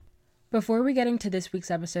Before we get into this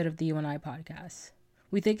week's episode of the UNI podcast,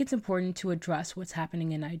 we think it's important to address what's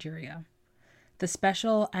happening in Nigeria. The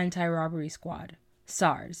Special Anti-Robbery Squad,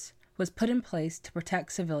 SARS, was put in place to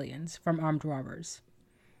protect civilians from armed robbers.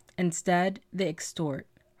 Instead, they extort,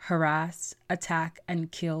 harass, attack,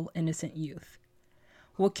 and kill innocent youth.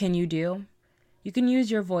 What can you do? You can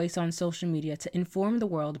use your voice on social media to inform the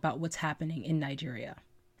world about what's happening in Nigeria.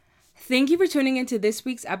 Thank you for tuning into this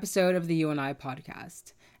week's episode of the UNI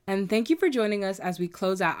podcast. And thank you for joining us as we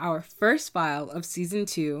close out our first file of Season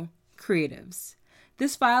 2, Creatives.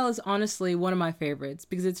 This file is honestly one of my favorites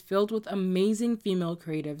because it's filled with amazing female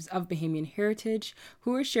creatives of Bahamian heritage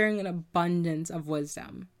who are sharing an abundance of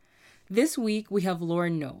wisdom. This week, we have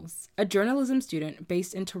Lauren Knowles, a journalism student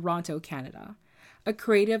based in Toronto, Canada, a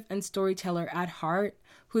creative and storyteller at heart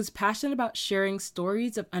who's passionate about sharing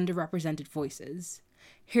stories of underrepresented voices.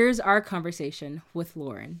 Here's our conversation with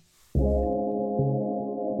Lauren.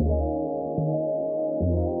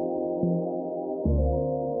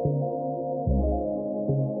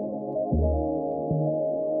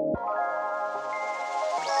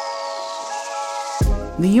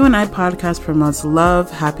 The UNI podcast promotes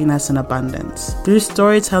love, happiness, and abundance. Through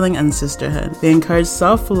storytelling and sisterhood, they encourage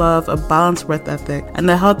self-love, a balanced work ethic, and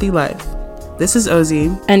a healthy life. This is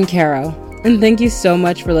Ozzy. And Caro. And thank you so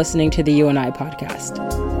much for listening to the UNI podcast.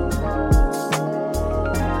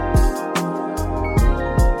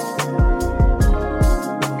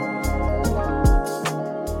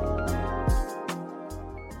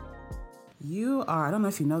 I don't know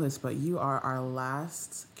if you know this, but you are our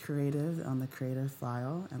last creative on the creative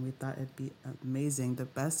file, and we thought it'd be amazing. The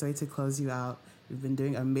best way to close you out. You've been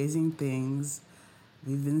doing amazing things.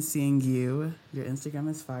 We've been seeing you. Your Instagram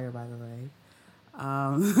is fire, by the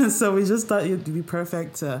way. So we just thought you'd be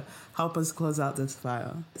perfect to help us close out this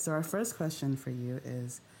file. So our first question for you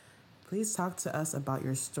is, please talk to us about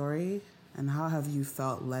your story and how have you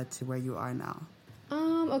felt led to where you are now?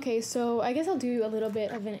 Okay, so I guess I'll do a little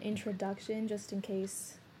bit of an introduction just in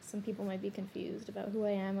case some people might be confused about who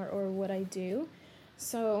I am or what I do.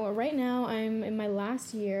 So right now I'm in my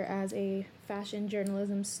last year as a fashion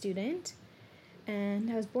journalism student, and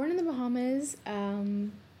I was born in the Bahamas.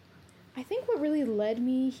 I think what really led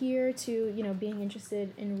me here to, being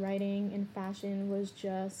interested in writing and fashion was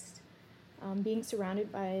just being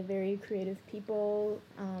surrounded by very creative people,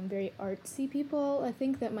 very artsy people. I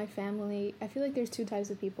think that my family, I feel like there's two types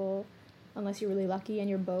of people, unless you're really lucky and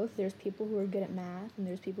you're both. There's people who are good at math and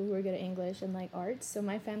there's people who are good at English and like arts. So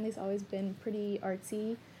my family's always been pretty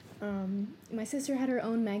artsy. My sister had her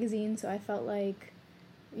own magazine, so I felt like,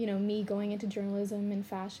 me going into journalism and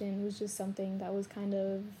fashion was just something that was kind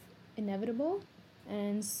of inevitable.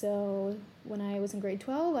 And so when I was in grade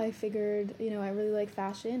 12, I figured, I really like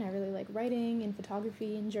fashion, I really like writing and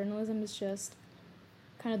photography, and journalism is just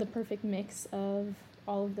kind of the perfect mix of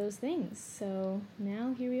all of those things. So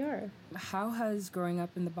now here we are. How has growing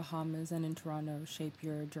up in the Bahamas and in Toronto shaped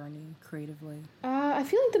your journey creatively? I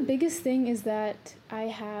feel like the biggest thing is that I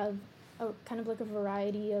have kind of like a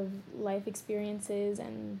variety of life experiences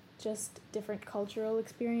and just different cultural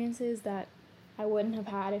experiences that I wouldn't have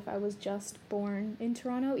had if I was just born in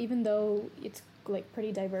Toronto, even though it's like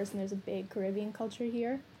pretty diverse and there's a big Caribbean culture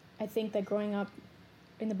here. I think that growing up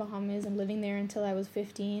in the Bahamas and living there until I was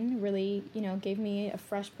 15 really, gave me a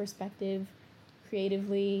fresh perspective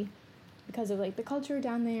creatively because of like the culture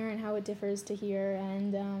down there and how it differs to here.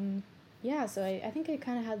 And so I think I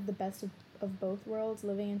kind of had the best of both worlds,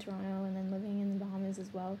 living in Toronto and then living in the Bahamas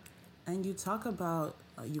as well. And you talk about,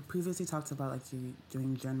 you previously talked about like you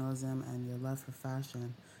doing journalism and your love for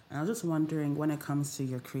fashion. And I was just wondering, when it comes to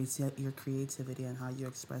your creativity and how you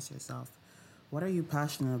express yourself, what are you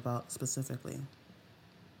passionate about specifically?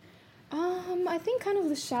 I think kind of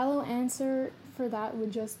the shallow answer for that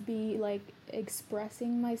would just be like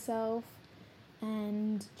expressing myself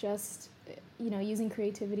and just, using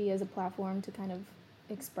creativity as a platform to kind of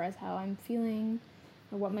express how I'm feeling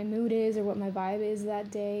or what my mood is or what my vibe is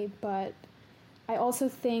that day. But I also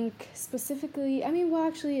think specifically,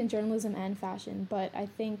 actually in journalism and fashion, but I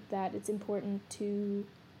think that it's important to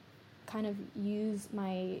kind of use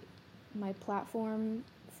my platform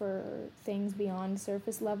for things beyond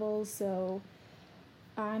surface levels. So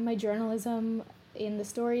my journalism, in the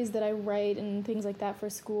stories that I write and things like that for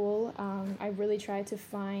school, I really try to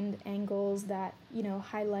find angles that,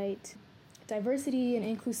 highlight diversity and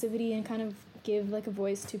inclusivity and kind of give like a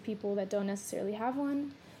voice to people that don't necessarily have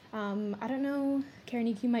one. I don't know,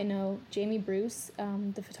 Karanik, you might know Jamie Bruce,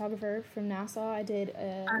 the photographer from Nassau. I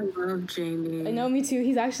love Jamie. I know, me too.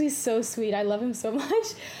 He's actually so sweet. I love him so much.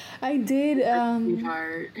 I did.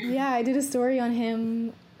 Sweetheart. Yeah, I did a story on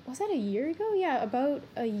him. was that a year ago? Yeah, about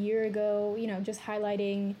a year ago, just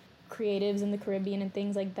highlighting creatives in the Caribbean and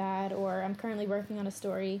things like that. Or I'm currently working on a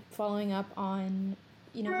story following up on,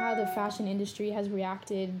 how the fashion industry has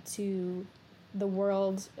reacted to the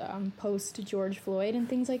world post George Floyd and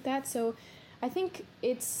things like that. So I think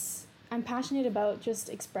I'm passionate about just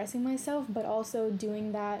expressing myself, but also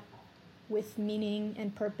doing that with meaning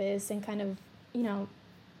and purpose and kind of,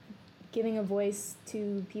 giving a voice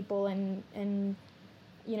to people and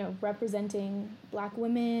representing Black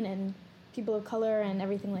women and people of color and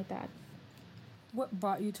everything like that. What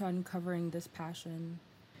brought you to uncovering this passion?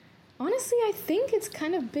 Honestly, I think it's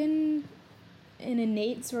kind of been an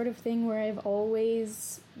innate sort of thing where I've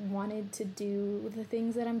always wanted to do the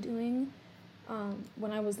things that I'm doing.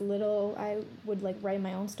 When I was little, I would write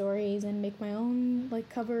my own stories and make my own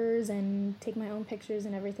covers and take my own pictures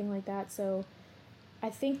and everything like that. So I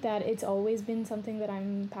think that it's always been something that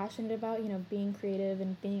I'm passionate about, being creative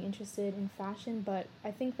and being interested in fashion. But I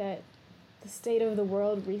think that the state of the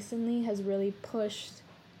world recently has really pushed,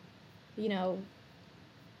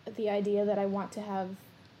 the idea that I want to have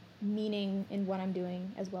meaning in what I'm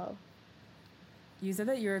doing as well. You said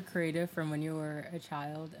that you were creative from when you were a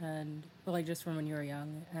child and just from when you were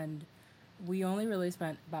young, and we only really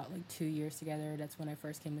spent about 2 years together. That's when I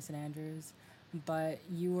first came to St. Andrews. But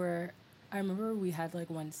I remember we had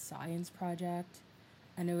one science project,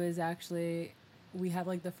 and it was actually, we had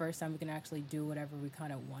the first time we can actually do whatever we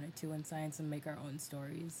kind of wanted to in science and make our own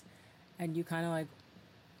stories. And you kind of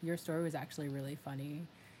your story was actually really funny.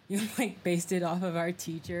 You based it off of our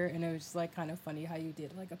teacher, and it was just kind of funny how you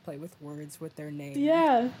did a play with words with their name.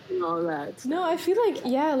 Yeah. All that stuff. No, I feel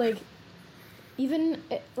even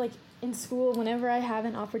in school, whenever I have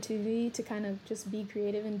an opportunity to kind of just be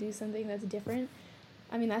creative and do something that's different,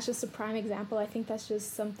 I mean, that's just a prime example. I think that's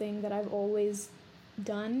just something that I've always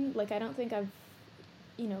done. I don't think I've,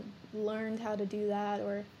 learned how to do that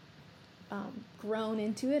or grown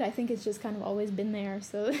into it. I think it's just kind of always been there.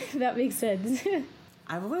 So that makes sense.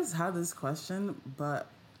 I've always had this question, but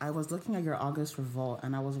I was looking at your August Revolt,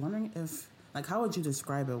 and I was wondering if, how would you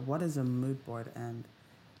describe it? What is a mood board, and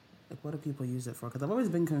what do people use it for? Because I've always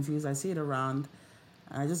been confused. I see it around,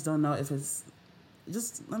 and I just don't know if it's...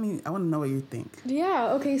 I want to know what you think.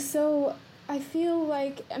 Yeah, okay, so I feel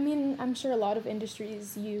I'm sure a lot of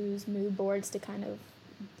industries use mood boards to kind of,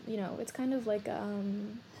 it's kind of like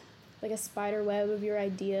a spider web of your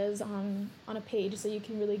ideas on a page, so you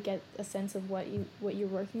can really get a sense of what you're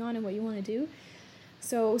working on and what you want to do.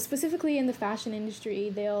 So specifically in the fashion industry,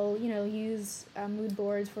 they'll use mood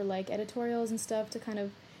boards for editorials and stuff to kind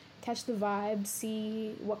of catch the vibe,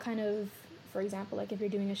 see what kind of, for example, if you're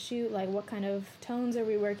doing a shoot, what kind of tones are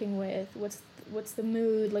we working with, what's the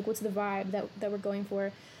mood, what's the vibe that we're going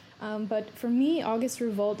for. But for me, August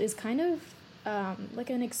Revolt is kind of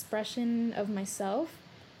an expression of myself.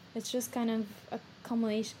 It's just kind of a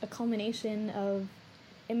culmination of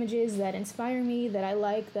images that inspire me, that I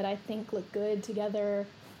like, that I think look good together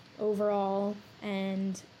overall.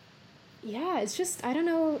 And yeah, it's just, I don't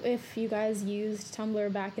know if you guys used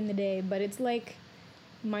Tumblr back in the day, but it's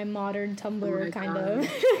my modern Tumblr kind of.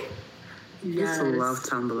 Yes. I used to love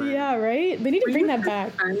Tumblr. Yeah, right? They need to bring that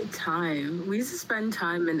back. We used to spend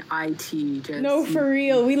time in IT. No, for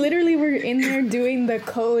real. We literally were in there doing the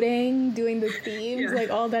coding, doing the themes,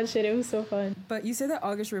 all that shit. It was so fun. But you said that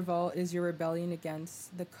August Revolt is your rebellion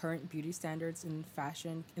against the current beauty standards in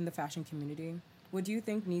the fashion community. What do you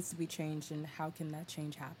think needs to be changed, and how can that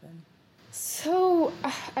change happen? So,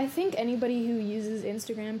 I think anybody who uses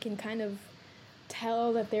Instagram can kind of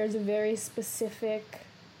tell that there's a very specific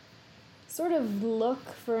sort of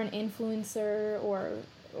look for an influencer or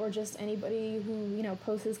just anybody who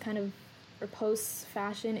posts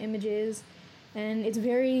fashion images, and it's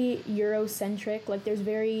very Eurocentric.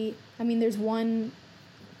 There's one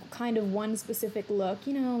specific look,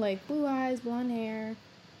 blue eyes, blonde hair,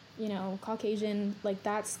 Caucasian,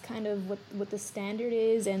 that's kind of what the standard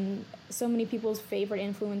is, and so many people's favorite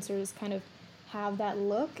influencers kind of have that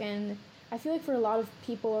look. And I feel for a lot of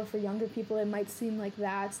people, or for younger people, it might seem like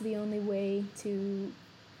that's the only way to,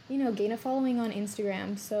 gain a following on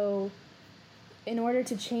Instagram. So in order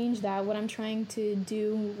to change that, what I'm trying to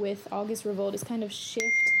do with August Revolt is kind of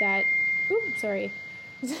shift that,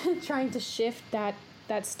 trying to shift that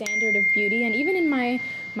standard of beauty. And even in my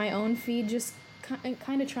own feed, just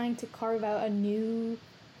kind of trying to carve out a new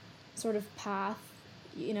sort of path,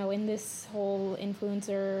 in this whole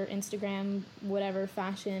influencer, Instagram, whatever,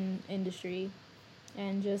 fashion industry,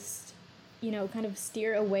 and just, kind of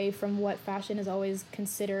steer away from what fashion is always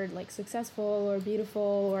considered successful or beautiful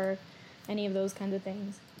or any of those kinds of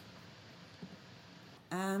things.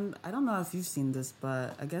 And I don't know if you've seen this,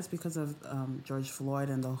 but I guess because of George Floyd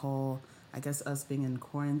and the whole, I guess us being in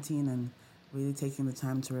quarantine and really taking the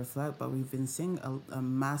time to reflect, but we've been seeing a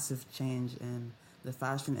massive change in the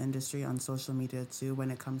fashion industry on social media too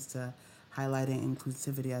when it comes to highlighting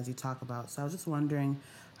inclusivity as you talk about. So I was just wondering,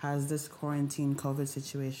 has this quarantine COVID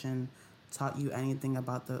situation taught you anything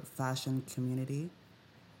about the fashion community?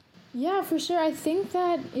 Yeah, for sure. I think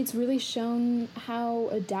that it's really shown how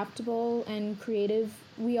adaptable and creative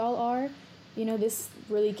we all are. You know, this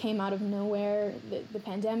really came out of nowhere, the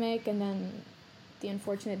pandemic and then the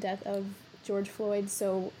unfortunate death of George Floyd.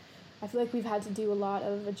 So I feel like we've had to do a lot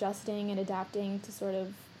of adjusting and adapting to sort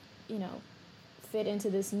of, you know, fit into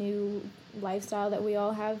this new lifestyle that we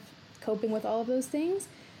all have, coping with all of those things.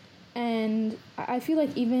 And I feel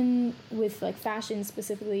like even with like fashion,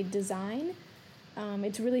 specifically design,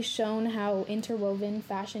 it's really shown how interwoven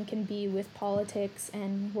fashion can be with politics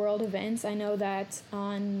and world events. I know that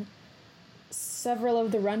on several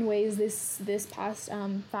of the runways this past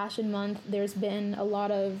fashion month, there's been a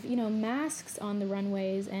lot of masks on the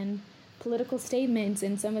runways and political statements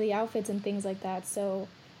in some of the outfits and things like that. So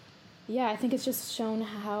yeah, I think it's just shown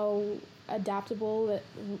how adaptable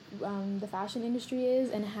the fashion industry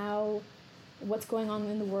is and how what's going on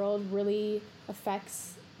in the world really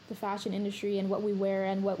affects the fashion industry and what we wear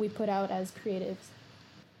and what we put out as creatives.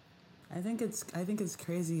 I think it's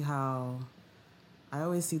crazy how I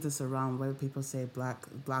always see this around where people say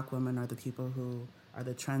black women are the people who are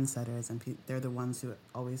the trendsetters and they're the ones who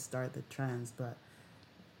always start the trends, but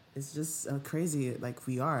it's just crazy like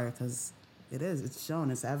we are because it's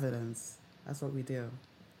shown, it's evidence. That's what we do.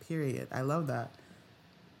 Period. I love that.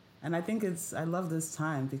 And I love this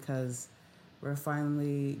time because we're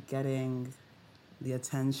finally getting the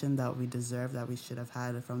attention that we deserve, that we should have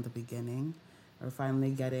had from the beginning. We're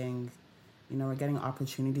finally getting, we're getting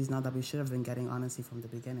opportunities now that we should have been getting, honestly, from the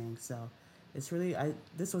beginning. So it's really,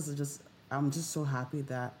 I'm just so happy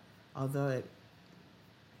that although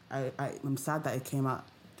I'm sad that it came out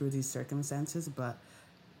through these circumstances, but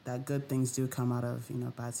that good things do come out of,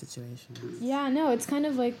 bad situations. Yeah, no, it's kind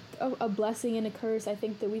of like a blessing and a curse. I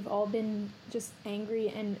think that we've all been just angry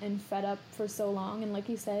and fed up for so long. And like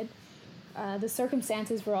you said, the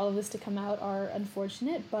circumstances for all of this to come out are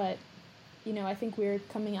unfortunate, but, I think we're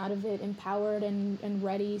coming out of it empowered and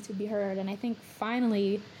ready to be heard. And I think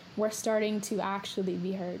finally we're starting to actually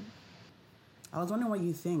be heard. I was wondering what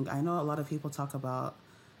you think. I know a lot of people talk about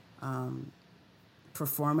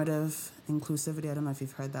performative inclusivity. I don't know if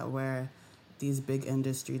you've heard that, where these big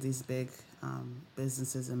industries, these big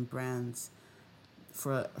businesses and brands,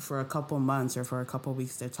 for a couple months or for a couple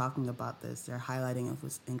weeks, they're talking about this. They're highlighting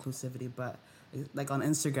inclusivity, but like on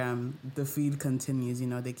Instagram, the feed continues.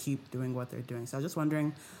 They keep doing what they're doing. So I was just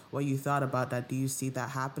wondering what you thought about that. Do you see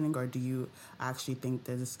that happening, or do you actually think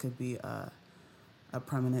that this could be a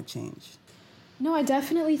permanent change? No, I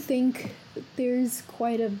definitely think there's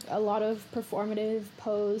quite a lot of performative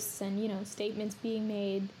posts and, statements being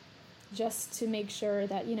made just to make sure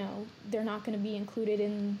that, they're not going to be included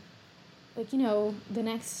in, like, the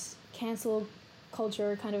next cancel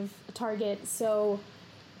culture kind of target. So,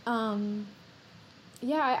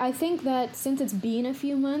 yeah, I think that since it's been a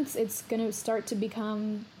few months, it's going to start to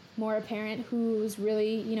become more apparent who's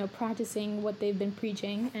really, practicing what they've been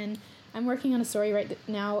preaching. And I'm working on a story right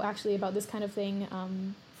now actually about this kind of thing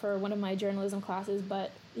for one of my journalism classes.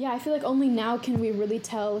 But yeah, I feel like only now can we really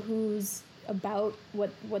tell who's about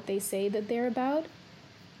what they say that they're about.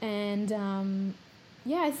 And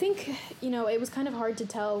yeah, I think, it was kind of hard to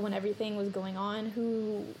tell when everything was going on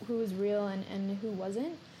who was real and who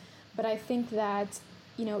wasn't. But I think that,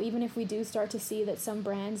 even if we do start to see that some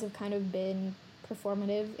brands have kind of been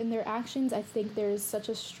performative in their actions, I think there's such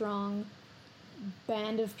a strong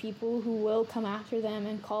band of people who will come after them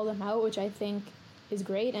and call them out, which I think is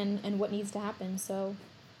great and what needs to happen. So,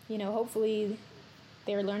 hopefully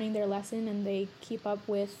they're learning their lesson and they keep up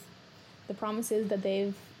with the promises that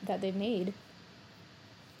they've made.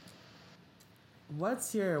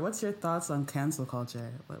 What's your thoughts on cancel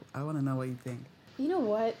culture? I want to know what you think. You know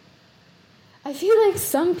what? I feel like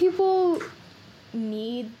some people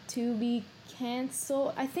need to be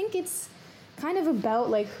canceled. I think it's kind of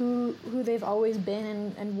about like who they've always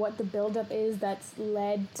been and what the buildup is that's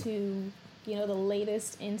led to, the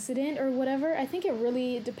latest incident or whatever. I think it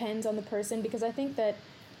really depends on the person, because I think that,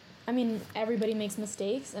 everybody makes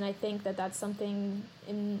mistakes, and I think that that's something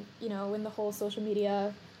in the whole social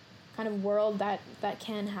media kind of world that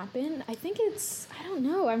can happen. I think I don't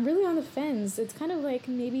know, I'm really on the fence. It's kind of like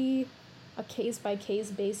maybe a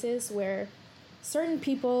case-by-case basis where certain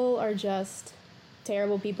people are just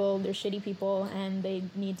terrible people, they're shitty people, and they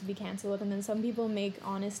need to be canceled. And then some people make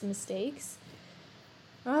honest mistakes.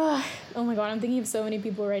 Oh my god, I'm thinking of so many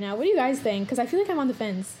people right now. What do you guys think? Because I feel like I'm on the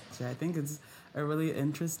fence. Yeah, I think it's a really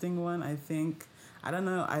interesting one. I don't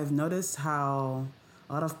know, I've noticed how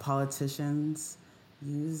a lot of politicians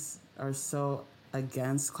are so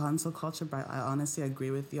against cancel culture, but I honestly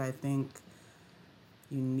agree with you. I think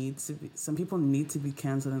some people need to be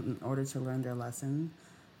canceled in order to learn their lesson.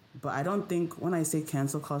 But I don't think, when I say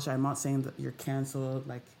cancel culture, I'm not saying that you're canceled,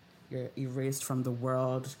 like you're erased from the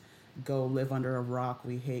world, go live under a rock,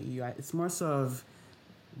 we hate you. It's more so of,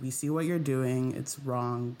 we see what you're doing, it's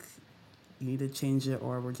wrong, you need to change it,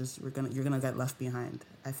 or you're gonna get left behind.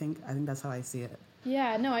 I think that's how I see it.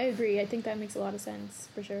 Yeah, no, I agree. I think that makes a lot of sense,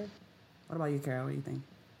 for sure. What about you, Kara? What do you think?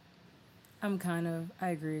 I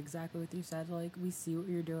agree exactly with you said. Like, we see what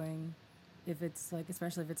you're doing. If it's like,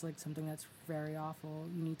 especially if it's like something that's very awful,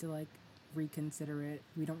 you need to like reconsider it.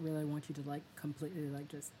 We don't really want you to like completely like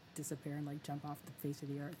just disappear and like jump off the face of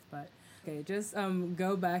the earth. But okay, just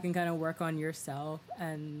go back and kind of work on yourself,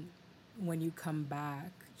 and when you come back,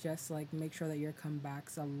 just like make sure that your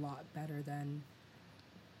comeback's a lot better than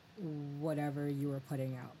whatever you were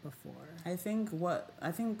putting out before. I think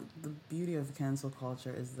the beauty of cancel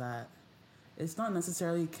culture is that it's not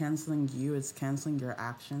necessarily canceling you, it's canceling your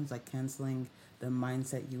actions, like canceling the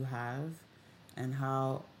mindset you have, and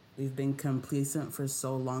how we've been complacent for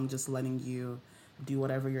so long, just letting you do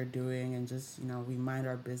whatever you're doing, and just, we mind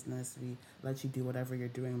our business, we let you do whatever you're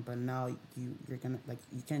doing, but now you're gonna, like,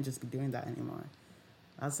 you can't just be doing that anymore.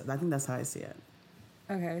 I think that's how I see it.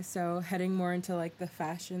 Okay, so heading more into like the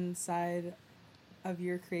fashion side of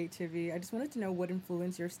your creativity, I just wanted to know what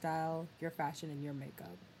influenced your style, your fashion, and your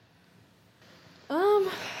makeup.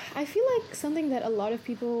 I feel like something that a lot of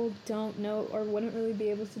people don't know or wouldn't really be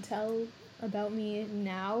able to tell about me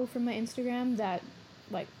now from my Instagram that,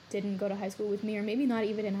 like, didn't go to high school with me, or maybe not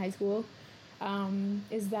even in high school,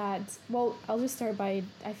 is that, well, I'll just start by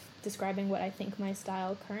describing what I think my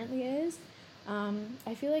style currently is.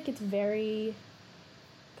 I feel like it's very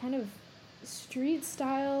kind of street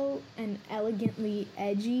style and elegantly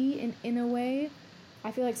edgy in a way.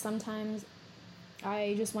 I feel like sometimes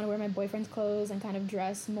I just want to wear my boyfriend's clothes and kind of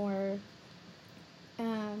dress more,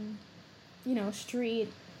 street,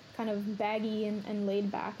 kind of baggy and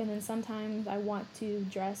laid back. And then sometimes I want to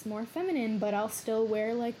dress more feminine, but I'll still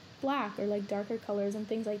wear like black or like darker colors and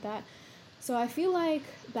things like that. So I feel like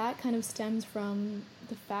that kind of stems from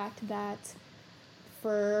the fact that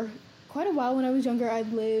for quite a while when I was younger, I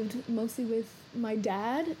lived mostly with my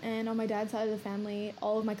dad, and on my dad's side of the family,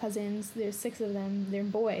 all of my cousins, there's 6 of them, they're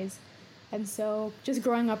boys. And so just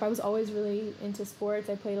growing up, I was always really into sports.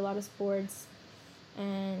 I played a lot of sports.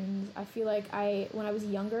 And I feel like when I was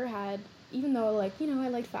younger, even though, like, I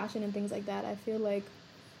liked fashion and things like that, I feel like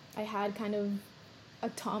I had kind of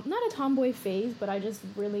not a tomboy phase, but I just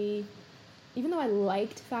really, even though I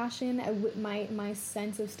liked fashion, my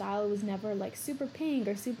sense of style was never, like, super pink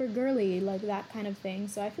or super girly, like that kind of thing.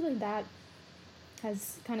 So I feel like that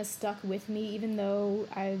has kind of stuck with me, even though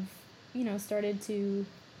I've, started to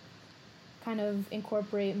kind of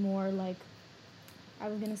incorporate more, like, I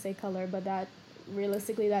was gonna say color, but that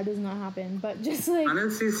realistically that does not happen, but just like,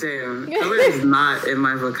 honestly, same. Color is not in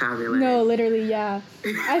my vocabulary. No, literally, yeah.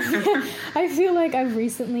 I feel like I've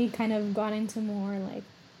recently kind of gone into more like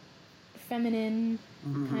feminine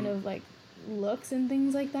kind of like looks and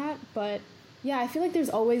things like that, but yeah, I feel like there's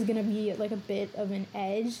always gonna be like a bit of an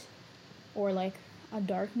edge or like a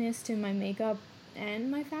darkness to my makeup and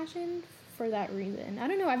my fashion for that reason. I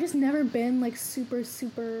don't know, I've just never been like super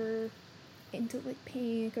into like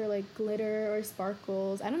pink or like glitter or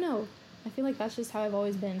sparkles. I don't know, I feel like that's just how I've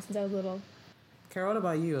always been since I was little. Kara, what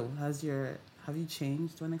about you? Have you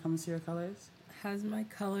changed when it comes to your colors? Has my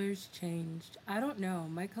colors changed? I don't know.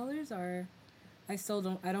 My colors are, I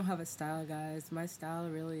don't have a style, guys. My style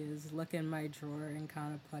really is look in my drawer and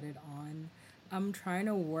kind of put it on. I'm trying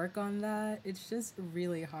to work on that. It's just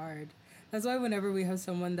really hard. That's why whenever we have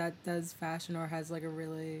someone that does fashion or has like a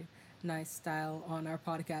really nice style on our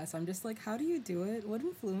podcast, I'm just like, how do you do it? What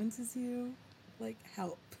influences you? Like,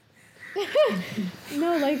 help.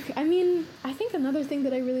 No, like, I mean, I think another thing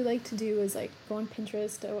that I really like to do is like go on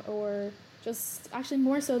Pinterest or just actually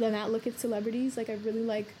more so than that, look at celebrities. Like, I really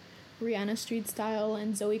like Rihanna street style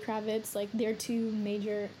and Zoe Kravitz. Like, they're 2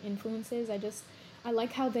 major influences. I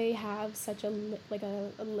like how they have such a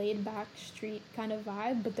laid back street kind of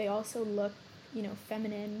vibe, but they also look,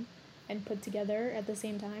 feminine and put together at the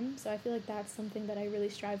same time. So I feel like that's something that I really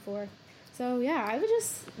strive for. So yeah, I would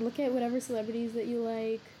just look at whatever celebrities that you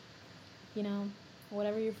like,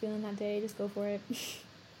 whatever you're feeling that day, just go for it.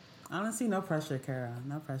 Honestly, no pressure, Kara.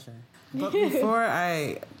 No pressure. But before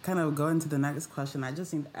I kind of go into the next question, I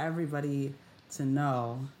just need everybody to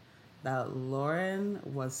know that Lauren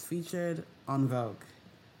was featured on Vogue.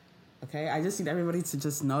 Okay? I just need everybody to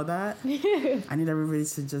just know that. I need everybody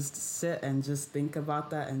to just sit and just think about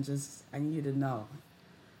that and I need you to know.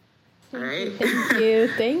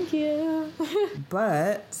 Thank you.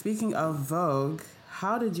 But speaking of Vogue,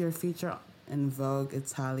 how did your feature in Vogue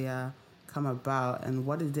Italia come about, and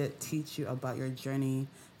what did it teach you about your journey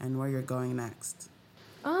and where you're going next?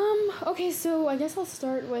 Okay, so I guess I'll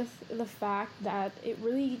start with the fact that it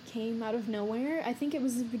really came out of nowhere. I think it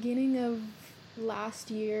was the beginning of last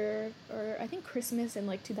year, or I think Christmas in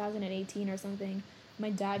like 2018 or something. My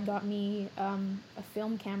dad got me a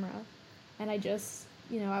film camera, and I just,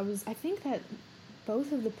 I think that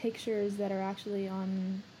both of the pictures that are actually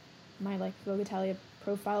on my like Vogue Italia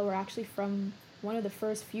profile were actually from one of the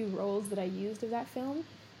first few rolls that I used of that film.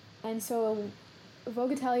 And so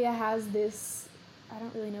Vogue Italia has this, I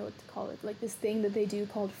don't really know what to call it, like this thing that they do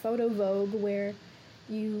called Photo Vogue, where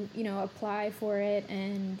you apply for it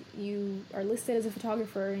and you are listed as a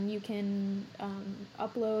photographer, and you can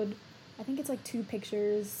upload, I think it's like 2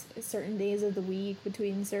 pictures certain days of the week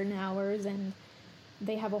between certain hours, and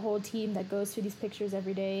they have a whole team that goes through these pictures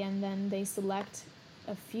every day, and then they select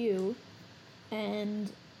a few.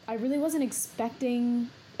 And I really wasn't expecting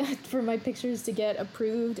for my pictures to get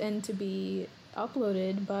approved and to be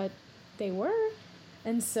uploaded, but they were.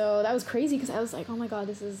 And so that was crazy because I was like, oh my god,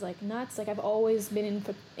 this is like nuts. Like, I've always been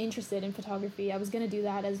interested in photography. I was going to do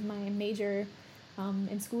that as my major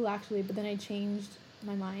in school, actually, but then I changed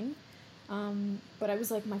my mind. But I was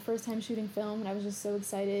like my first time shooting film, and I was just so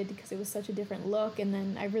excited because it was such a different look. And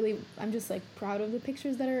then I'm just like proud of the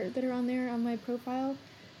pictures that are on there on my profile.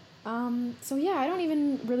 So yeah, I don't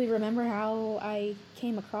even really remember how I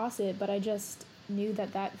came across it, but I just knew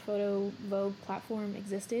that Photo Vogue platform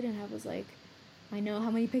existed, and I was like, I know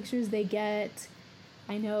how many pictures they get.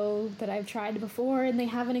 I know that I've tried before and they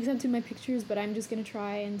haven't accepted my pictures, but I'm just gonna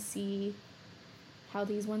try and see how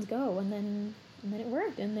these ones go. And then it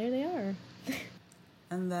worked, and there they are.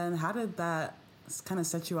 And then how did that kind of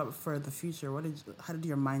set you up for the future? How did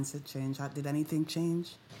your mindset change? Did anything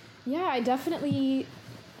change? Yeah,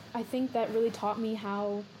 I think that really taught me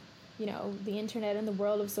how, the internet and the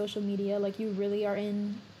world of social media, like, you really are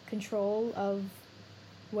in control of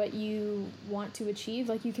what you want to achieve.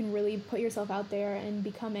 Like, you can really put yourself out there and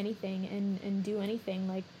become anything and do anything.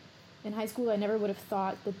 Like, in high school, I never would have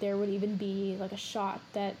thought that there would even be like a shot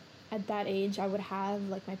that at that age I would have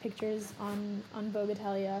like my pictures on Vogue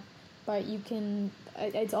Italia. But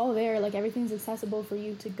it's all there. Like, everything's accessible for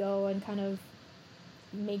you to go and kind of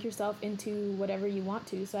make yourself into whatever you want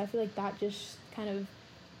to. So I feel like that just kind of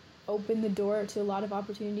opened the door to a lot of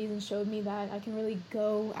opportunities and showed me that I can really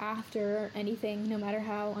go after anything, no matter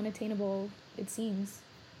how unattainable it seems.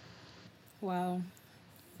 Wow.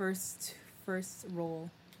 First roll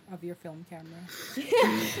of your film camera.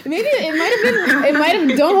 Maybe it might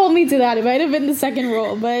have, don't hold me to that. It might have been the second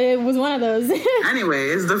roll, but it was one of those. Anyway,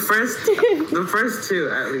 it's the first 2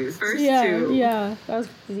 at least. Yeah, that was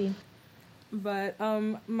crazy. But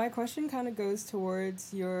my question kind of goes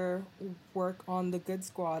towards your work on the Good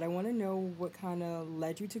Squad. I want to know what kind of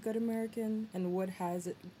led you to Good American, and what has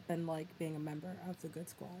it been like being a member of the Good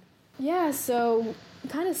Squad? Yeah, so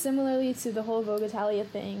kind of similarly to the whole Vogue Italia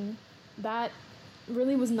thing, that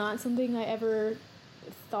really was not something I ever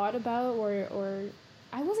thought about, or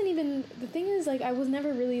I wasn't even, the thing is, like, I was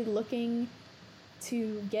never really looking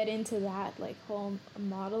to get into that, like, whole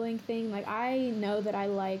modeling thing. Like, I know that I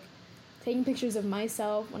like taking pictures of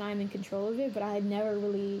myself when I'm in control of it, but I had never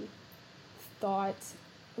really thought,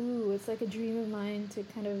 ooh, it's like a dream of mine to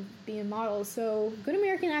kind of be a model. So Good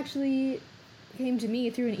American actually came to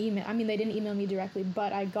me through an email. I mean, they didn't email me directly,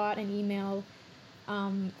 but I got an email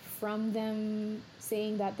from them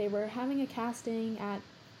saying that they were having a casting at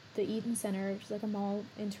the Eaton Center, which is like a mall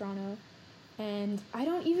in Toronto. And I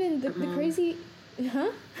don't even, the crazy,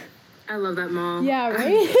 huh? I love that mall. Yeah,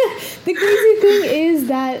 right? The crazy thing is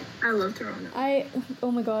that I love Toronto.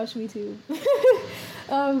 Oh my gosh, me too.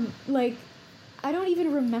 Like, I don't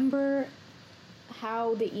even remember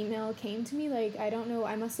how the email came to me. Like, I don't know,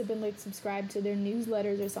 I must have been like subscribed to their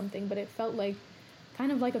newsletters or something, but it felt like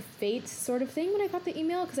kind of like a fate sort of thing when I got the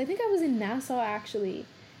email, because I think I was in Nassau actually,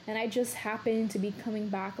 and I just happened to be coming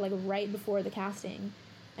back like right before the casting.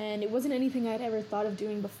 And it wasn't anything I'd ever thought of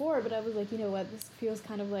doing before, but I was like, you know what, this feels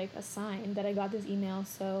kind of like a sign that I got this email.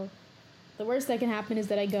 So the worst that can happen is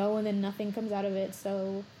that I go and then nothing comes out of it.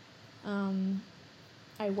 So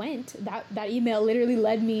I I went. That email literally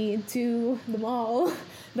led me to the mall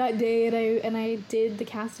that day, and I did the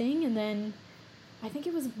casting, and then I think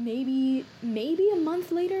it was maybe a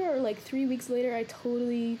month later or like 3 weeks later, I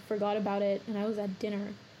totally forgot about it, and I was at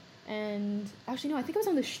dinner. And actually, no, I think I was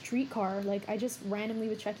on the streetcar. Like, I just randomly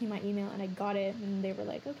was checking my email, and I got it, and they were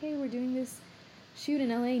like, okay, we're doing this shoot in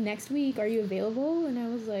LA next week. Are you available? And I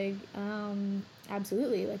was like,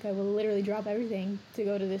 absolutely. Like, I will literally drop everything to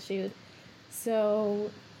go to this shoot.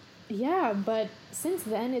 So, yeah, but since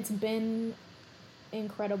then, it's been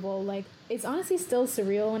incredible. Like, it's honestly still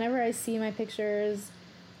surreal whenever I see my pictures,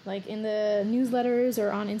 like, in the newsletters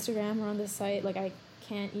or on Instagram or on the site. Like, I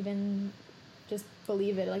can't even just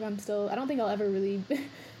believe it. Like, I don't think I'll ever really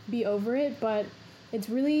be over it, but it's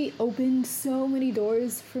really opened so many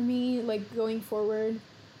doors for me, like, going forward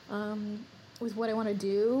with what I want to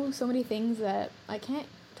do. So many things that I can't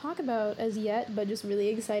talk about as yet, but just really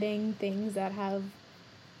exciting things that have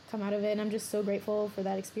come out of it. And I'm just so grateful for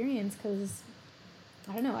that experience, because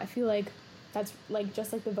I don't know, I feel like that's, like,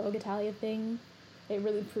 just like the Vogue Italia thing, it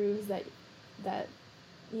really proves that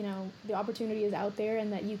you know, the opportunity is out there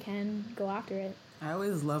and that you can go after it. I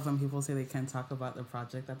always love when people say they can't talk about the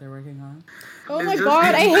project that they're working on. Oh my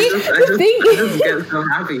god, I hate the thing. I just get so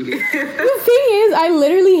happy. The thing is, I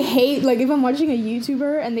literally hate, like, if I'm watching a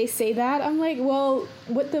YouTuber and they say that, I'm like, well,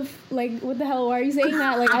 what the hell? Why are you saying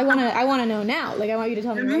that? Like, I wanna know now. Like, I want you to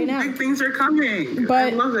tell me right now. Big things are coming.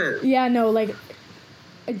 But I love it. Yeah, no, like,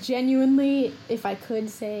 genuinely, if I could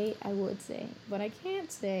say, I would say, but I can't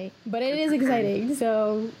say. But it is exciting,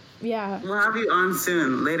 so yeah. We'll have you on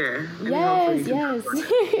soon, later.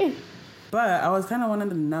 Yes. But I was kind of wanting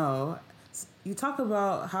to know, you talk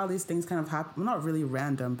about how these things kind of happen, well, not really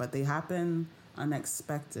random, but they happen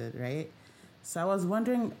unexpected, right? So I was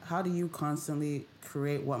wondering, how do you constantly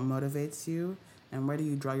create what motivates you, and where do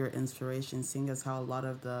you draw your inspiration, seeing as how a lot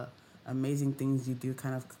of the amazing things you do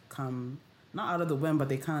kind of come, not out of the wind, but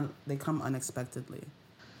they come unexpectedly?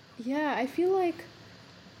 Yeah, I feel like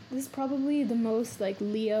this is probably the most, like,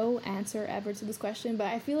 Leo answer ever to this question, but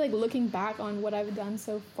I feel like looking back on what I've done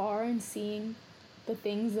so far and seeing the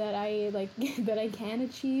things that I, like, that I can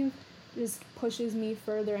achieve just pushes me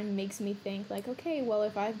further and makes me think, like, okay, well,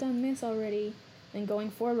 if I've done this already, then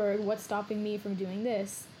going forward, what's stopping me from doing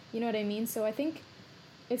this? You know what I mean? So I think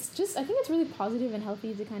it's really positive and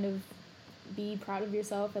healthy to kind of be proud of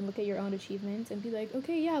yourself and look at your own achievements and be like,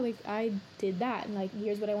 okay, yeah, like, I did that, and, like,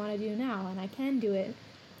 here's what I want to do now, and I can do it.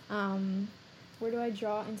 Where do I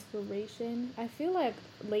draw inspiration? I feel like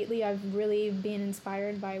lately I've really been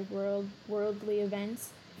inspired by worldly events,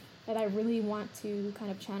 that I really want to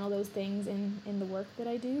kind of channel those things in the work that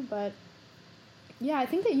I do. But yeah, I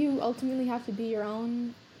think that you ultimately have to be your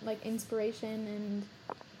own, like, inspiration, and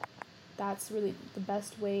that's really the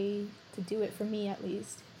best way to do it, for me at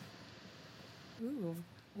least. Ooh,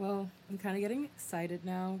 well, I'm kind of getting excited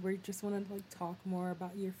now. We just want to, like, talk more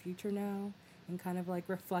about your future now, and kind of, like,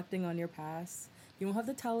 reflecting on your past. You don't have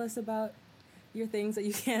to tell us about your things that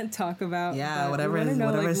you can't talk about. Yeah,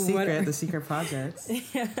 whatever secret, the secret projects.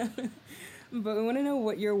 Yeah. But we want to know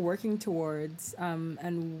what you're working towards,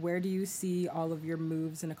 and where do you see all of your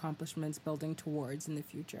moves and accomplishments building towards in the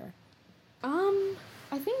future?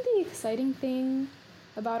 I think the exciting thing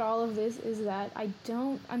about all of this is that I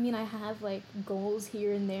have, like, goals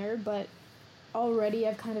here and there, but already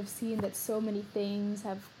I've kind of seen that so many things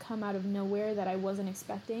have come out of nowhere that I wasn't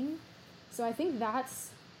expecting. So I think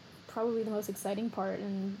that's probably the most exciting part,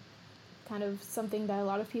 and kind of something that a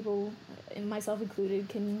lot of people, and myself included,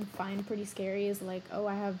 can find pretty scary, is like, oh,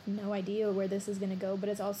 I have no idea where this is going to go. But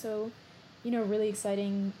it's also, you know, really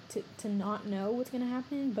exciting to not know what's going to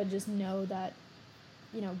happen, but just know that,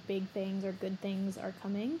 you know, big things or good things are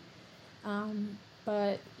coming.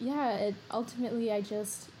 But yeah, ultimately I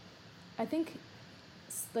think,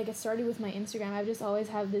 like, it started with my Instagram. I've just always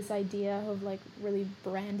had this idea of, like, really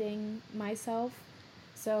branding myself.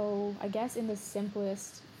 So I guess in the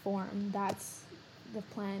simplest form, that's the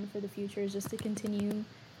plan for the future, is just to continue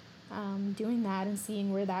doing that and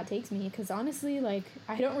seeing where that takes me. Because honestly, like,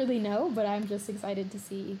 I don't really know, but I'm just excited to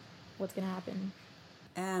see what's going to happen.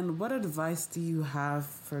 And what advice do you have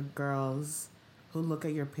for girls who look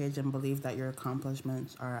at your page and believe that your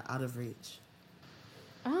accomplishments are out of reach?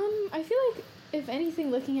 I feel like, if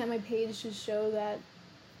anything, looking at my page should show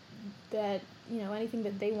that you know, anything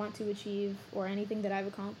that they want to achieve or anything that I've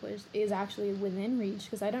accomplished is actually within reach,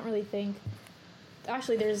 because I don't really think,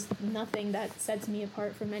 actually, there's nothing that sets me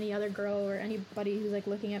apart from any other girl or anybody who's, like,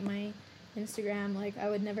 looking at my Instagram. Like, I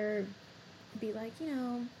would never be like, you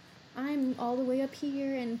know, I'm all the way up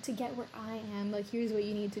here, and to get where I am, like, here's what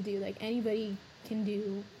you need to do. Like, anybody can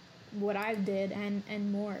do what I did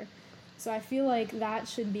and more. So I feel like that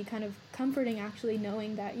should be kind of comforting, actually,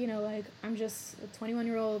 knowing that, you know, like, I'm just a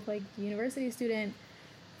 21-year-old, like, university student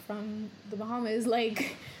from the Bahamas.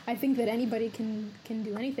 Like, I think that anybody can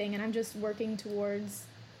do anything, and I'm just working towards,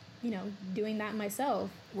 you know, doing that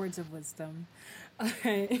myself. Words of wisdom.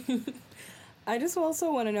 Okay. I just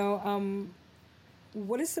also want to know,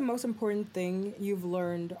 what is the most important thing you've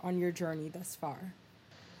learned on your journey thus far?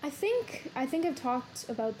 I think I've talked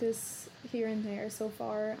about this here and there so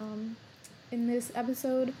far in this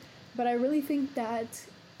episode, but I really think that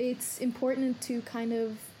it's important to kind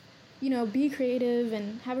of, you know, be creative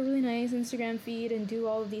and have a really nice Instagram feed and do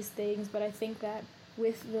all of these things, but I think that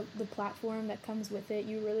with the platform that comes with it,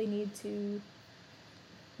 you really need to,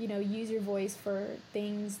 you know, use your voice for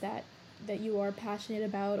things that you are passionate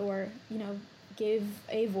about, or, you know, give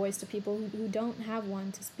a voice to people who don't have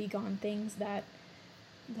one, to speak on things that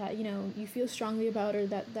you know, you feel strongly about, or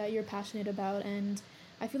that you're passionate about. And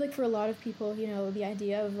I feel like for a lot of people, you know, the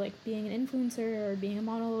idea of like being an influencer or being a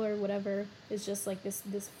model or whatever is just like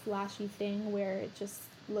this flashy thing where it just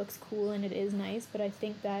looks cool and it is nice. But I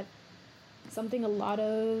think that something a lot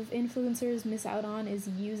of influencers miss out on is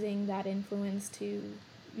using that influence to,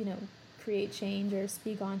 you know, create change or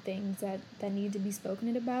speak on things that need to be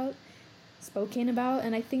spoken about.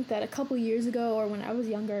 And I think that a couple years ago, or when I was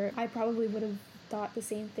younger, I probably would have thought the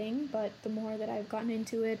same thing, but the more that I've gotten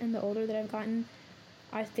into it and the older that I've gotten,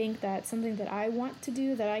 I think that something that I want to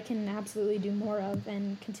do, that I can absolutely do more of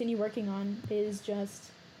and continue working on, is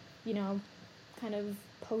just, you know, kind of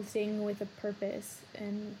posting with a purpose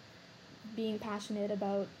and being passionate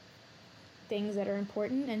about things that are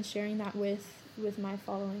important and sharing that with my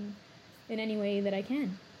following in any way that I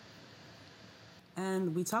can.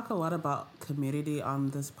 And we talk a lot about community on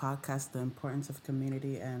this podcast, the importance of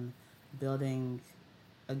community and building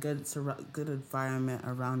a good environment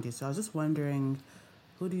around you. So I was just wondering,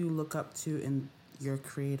 who do you look up to in your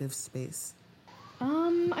creative space?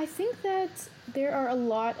 I think that there are a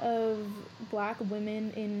lot of Black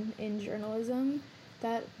women in journalism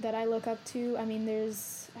that I look up to. I mean,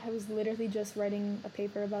 I was literally just writing a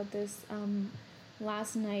paper about this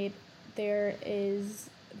last night. There is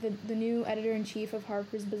the new editor-in-chief of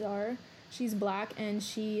Harper's Bazaar. She's Black, and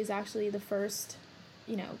she is actually the first,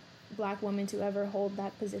 you know, Black woman to ever hold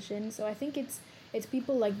that position. So I think it's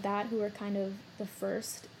people like that who are kind of the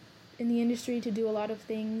first in the industry to do a lot of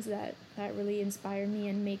things that really inspire me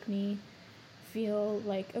and make me feel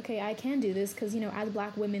like, okay, I can do this, because, you know, as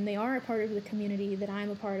Black women, they are a part of the community that I'm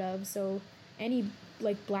a part of. So any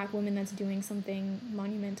like Black woman that's doing something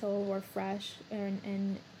monumental or fresh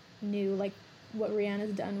and new, like what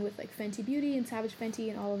Rihanna's done with like Fenty Beauty and Savage Fenty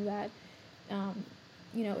and all of that,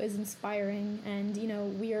 you know, is inspiring. And, you know,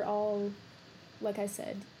 we are all, like I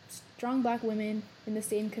said, strong Black women in the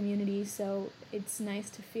same community. So it's nice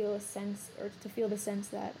to feel the sense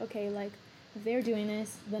that, okay, like, if they're doing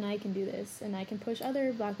this, then I can do this, and I can push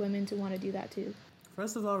other Black women to want to do that too.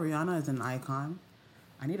 First of all, Rihanna is an icon.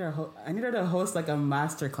 I need her to host like a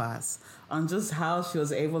masterclass on just how she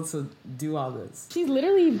was able to do all this. She's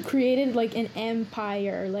literally created like an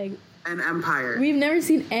empire. We've never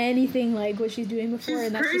seen anything like what she's doing before,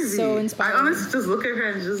 and that's crazy. Just so inspiring. I honestly just look at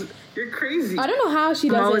her and you're crazy. I don't know how she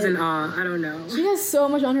does it. I'm always in awe. I don't know. She has so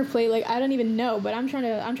much on her plate. Like, I don't even know, but I'm trying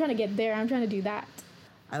to get there. I'm trying to do that.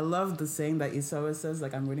 I love the saying that Issa always says,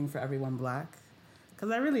 like, I'm rooting for everyone Black.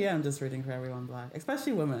 Because I really am just rooting for everyone Black,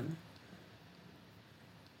 especially women.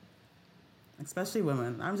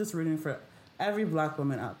 I'm just rooting for every Black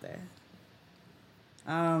woman out there.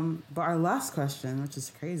 But our last question, which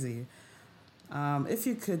is crazy, if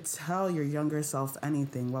you could tell your younger self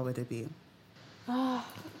anything, what would it be? Oh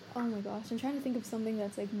my gosh, I'm trying to think of something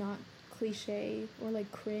that's like not cliche or like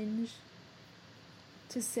cringe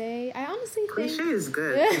to say. I honestly think cliche is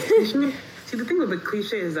good. Cliche, see, the thing with the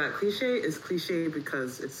cliche is that cliche is cliche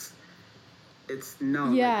because it's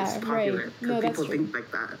known, yeah, like, it's popular. right. No, people true. Think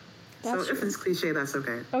like that. That's so if true. it's cliche, that's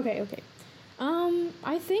okay. Okay.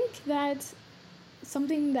 I think that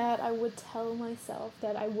something that I would tell myself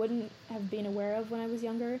that I wouldn't have been aware of when I was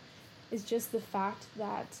younger is just the fact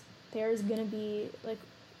that there's gonna be, like,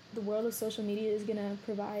 the world of social media is gonna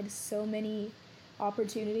provide so many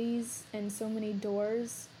opportunities and so many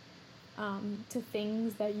doors to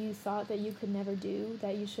things that you thought that you could never do,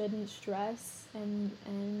 that you shouldn't stress,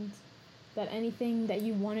 and that anything that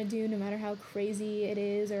you want to do, no matter how crazy it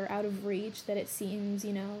is or out of reach that it seems,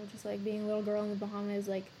 you know, just like being a little girl in the Bahamas,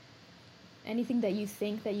 like, anything that you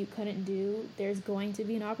think that you couldn't do, there's going to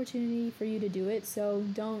be an opportunity for you to do it. So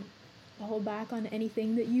don't hold back on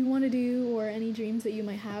anything that you want to do or any dreams that you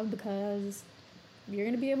might have, because you're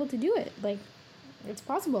going to be able to do it. Like, It's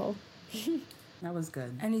possible. That was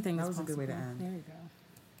good. Anything that is was possible. a good way to end.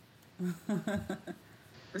 There you go.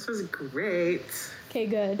 This was great. Okay,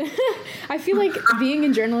 good. I feel like being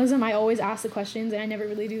in journalism, I always ask the questions and I never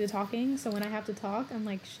really do the talking. So when I have to talk, I'm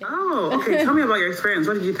like, shit. Oh, okay. Tell me about your experience.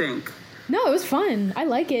 What did you think? No, it was fun. I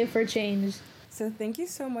like it for a change. So thank you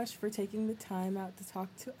so much for taking the time out to talk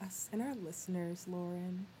to us and our listeners,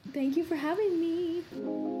 Lauren. Thank you for having me.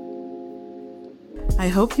 I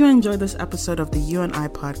hope you enjoyed this episode of the You and I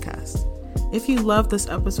podcast. If you loved this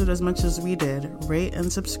episode as much as we did, rate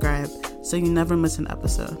and subscribe so you never miss an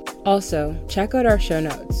episode. Also, check out our show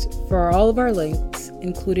notes for all of our links,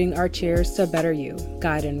 including our Cheers to Better You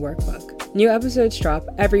guide and workbook. New episodes drop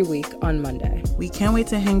every week on Monday. We can't wait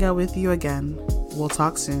to hang out with you again. We'll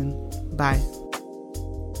talk soon. Bye.